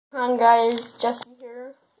on guys, Jesse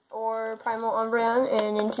here, or Primal Umbreon,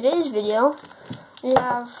 and in today's video, we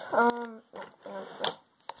have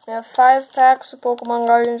 5 packs of Pokemon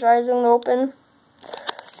Gaurdings Rising to open.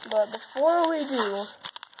 But before we do,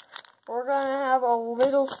 we're gonna have a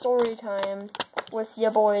little story time with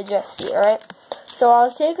your boy Jesse, alright? So I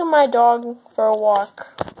was taking my dog for a walk,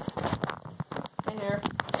 in here,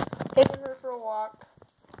 taking her for a walk,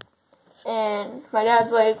 and my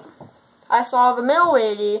dad's like, I saw the mail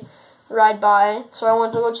lady ride by, so I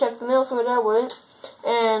went to go check the mail so my dad wouldn't.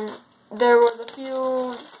 And there was a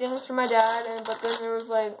few things for my dad, but then there was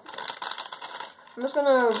like, I'm just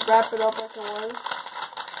gonna wrap it up like it was.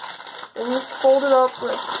 And just fold it up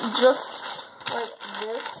like just like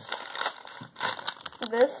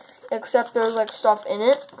this, except there's like stuff in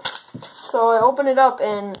it. So I opened it up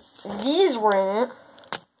and these were in it.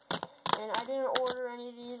 And I didn't order any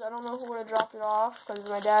of these. I don't know who would have dropped it off, because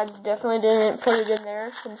my dad definitely didn't put it in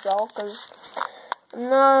there himself, because he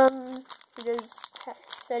just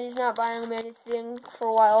said he's not buying me anything for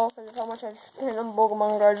a while because of how much I've spent on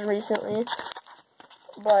Pokemon cards recently.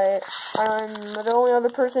 But the only other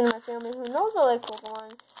person in my family who knows I like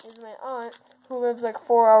Pokemon is my aunt, who lives like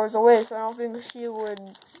 4 hours away, so I don't think she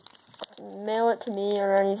would mail it to me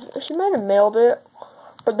or anything. She might have mailed it,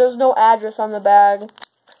 but there's no address on the bag.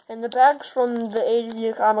 And the bag's from the A to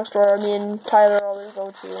Z comic store me and Tyler always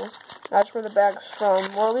go to. That's where the bag's from.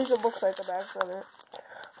 Or at least it looks like the bag's from it.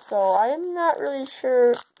 So I'm not really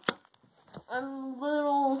sure. I'm a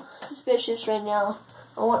little suspicious right now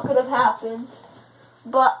on what could have happened.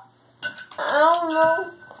 But I don't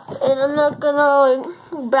know. And I'm not gonna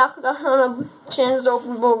back down on a chance to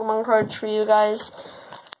open Pokemon cards for you guys.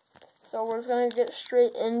 So we're just gonna get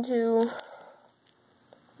straight into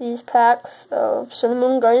these packs of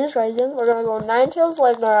Cinnamon Gaurdings Rising. We're gonna go Ninetales,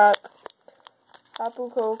 Legnarock, Tapu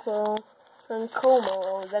Koko, and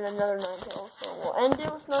Como, then another Ninetales. So we'll end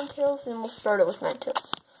it with Ninetales, and we'll start it with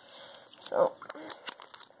Ninetales. So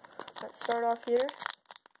let's start off here.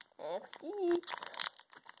 XD.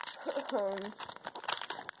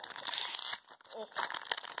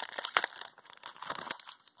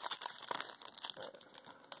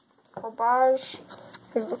 Garbage.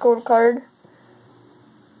 Here's the code card.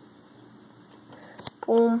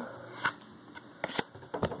 Boom.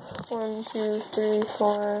 1, 2, 3,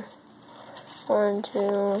 4. 1,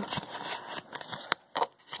 2.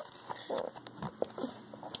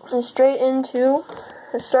 And straight into.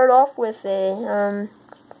 Let's start off with a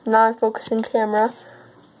non-focusing camera.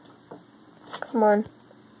 Come on.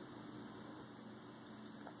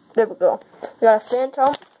 There we go. We got a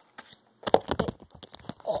Phantom.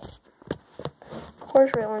 Of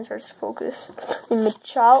course, right when it starts to focus. And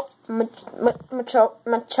Machop.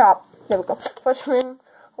 There we go. Fletchling,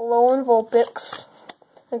 Alolan Vulpix,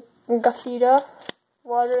 Gothita,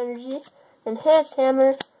 Water Energy, Enhanced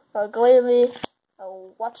Hammer, a Glalie, a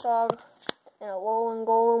Watchog, and a Alolan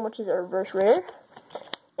Golem, which is a reverse rare,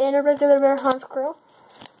 and a regular rare Honchkrow.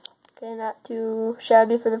 Okay, not too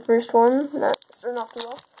shabby for the first one. Starting off too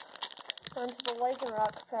well. On to the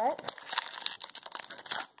Legnarock pack.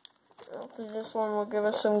 Hopefully this one will give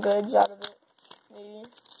us some goods out of it. Maybe.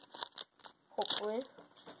 Hopefully.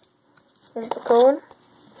 There's the code.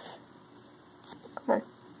 Come on.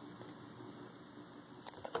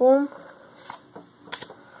 Boom.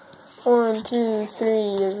 1, 2, 3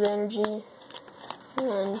 is the energy.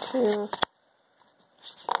 1, 2.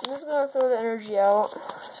 I'm just gonna throw the energy out,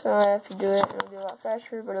 so I have to do it. It'll be a lot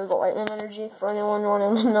faster, but it was a lightning energy for anyone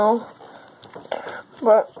wanting to know.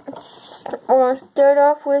 But I want to start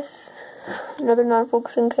off with another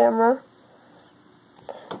non-focusing camera.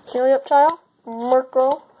 Helioptile,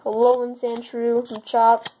 Murkrow, Alolan Sandshrew,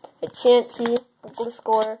 Machop, a Chansey, a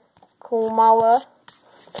Gliscor, Komala,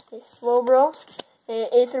 a Slowbro, an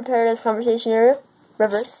Aether Paradise Conversation Area,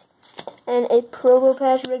 Reverse, and a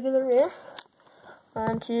Probopass regular rare.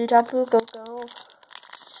 On to Tapu Koko.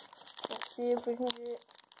 Let's see if we can get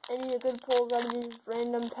any good pulls out of these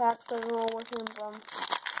random packs. I don't know where came from.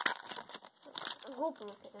 I'm hoping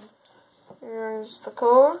we can. Here's the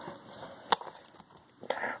code.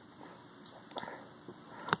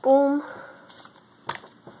 Boom.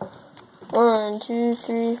 1, 2,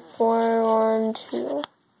 3, 4, 1, 2.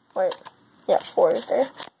 Wait. Yeah, 4 is there.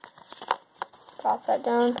 Drop that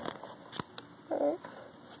down. Alright.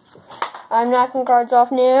 I'm knocking cards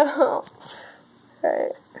off now.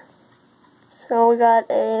 Alright. So we got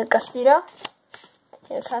a Gothita,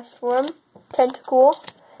 a Castform, Tentacool,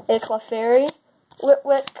 a Clefairy,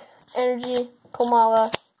 Litwick, Energy,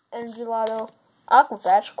 Komala, Energy Lotto,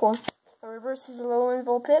 Aquafresh, cool. A reverse is Alolan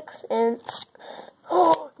Vulpix, and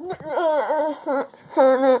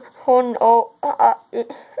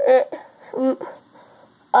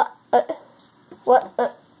What?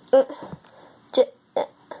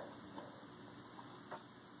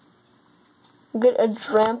 Get a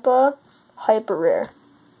Dranpa hyper rare.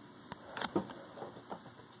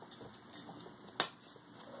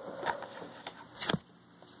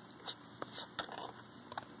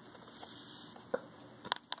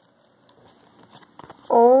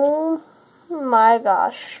 Oh my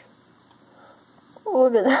gosh.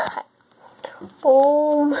 Look at that.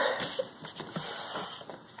 Oh,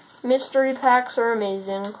 mystery packs are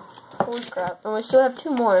amazing. Holy crap. And we still have 2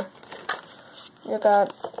 more. We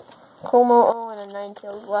got Como and a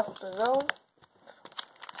Ninetales left to go.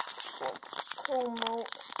 Como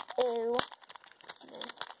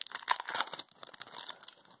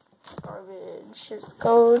garbage. Here's the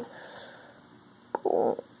code.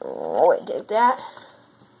 Oh, wait, take that.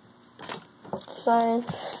 Sign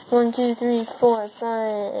 1, 2, 3, 4,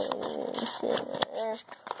 5, 6.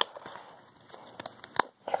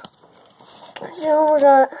 So we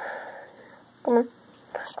got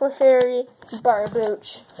Clefairy,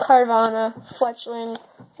 Barbooch, Carvana, Fletchling,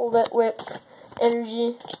 Litwick,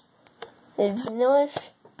 Energy, a Vanillish,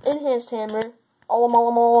 Enhanced Hammer, a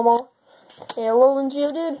Alolan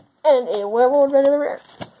Geodude, and a Wailord regular rare.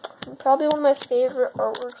 Probably one of my favorite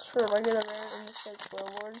artworks for regular rare in this is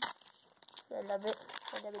Wailord. I love it.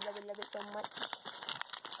 I love it so much.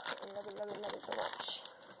 I love it so much.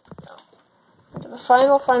 So, to the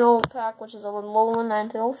final pack, which is a Alolan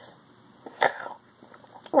Ninetales.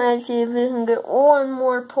 Let's see if we can get one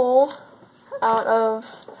more pull out of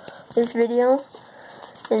this video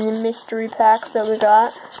in the mystery packs that we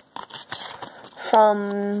got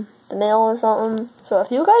from the mail or something. So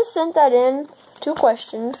if you guys sent that in, 2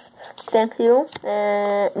 questions, thank you.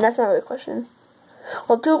 And that's not really a question.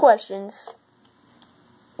 Well, 2 questions.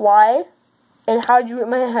 Why? And how'd you get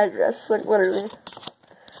my address? Like, literally.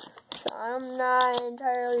 So I'm not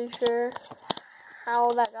entirely sure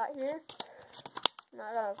how that got here.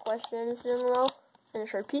 Not got a question though. And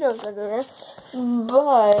Sharpedo's everywhere.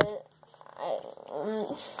 But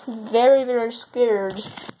I'm very, very scared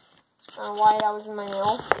on why that was in my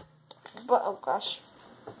mail. But oh gosh.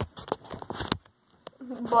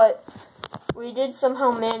 But we did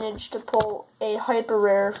somehow manage to pull a hyper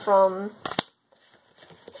rare from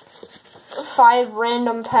 5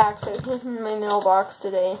 random packs that hit in my mailbox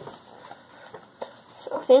today.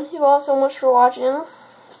 So thank you all so much for watching.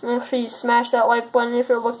 Make sure you smash that like button if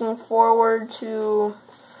you're looking forward to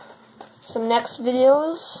some next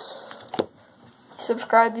videos.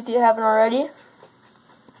 Subscribe if you haven't already.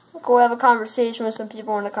 Go have a conversation with some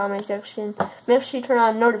people in the comment section. Make sure you turn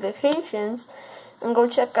on notifications. And go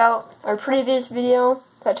check out our previous video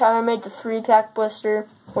that Tyler made, the 3-pack blister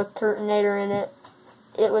with Turtonator in it.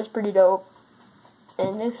 It was pretty dope.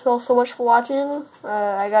 And thank you all so much for watching.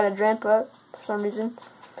 I got a Dranpa for some reason.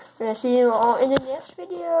 And I'll see you all in the next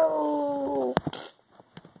video.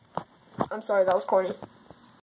 I'm sorry, that was corny.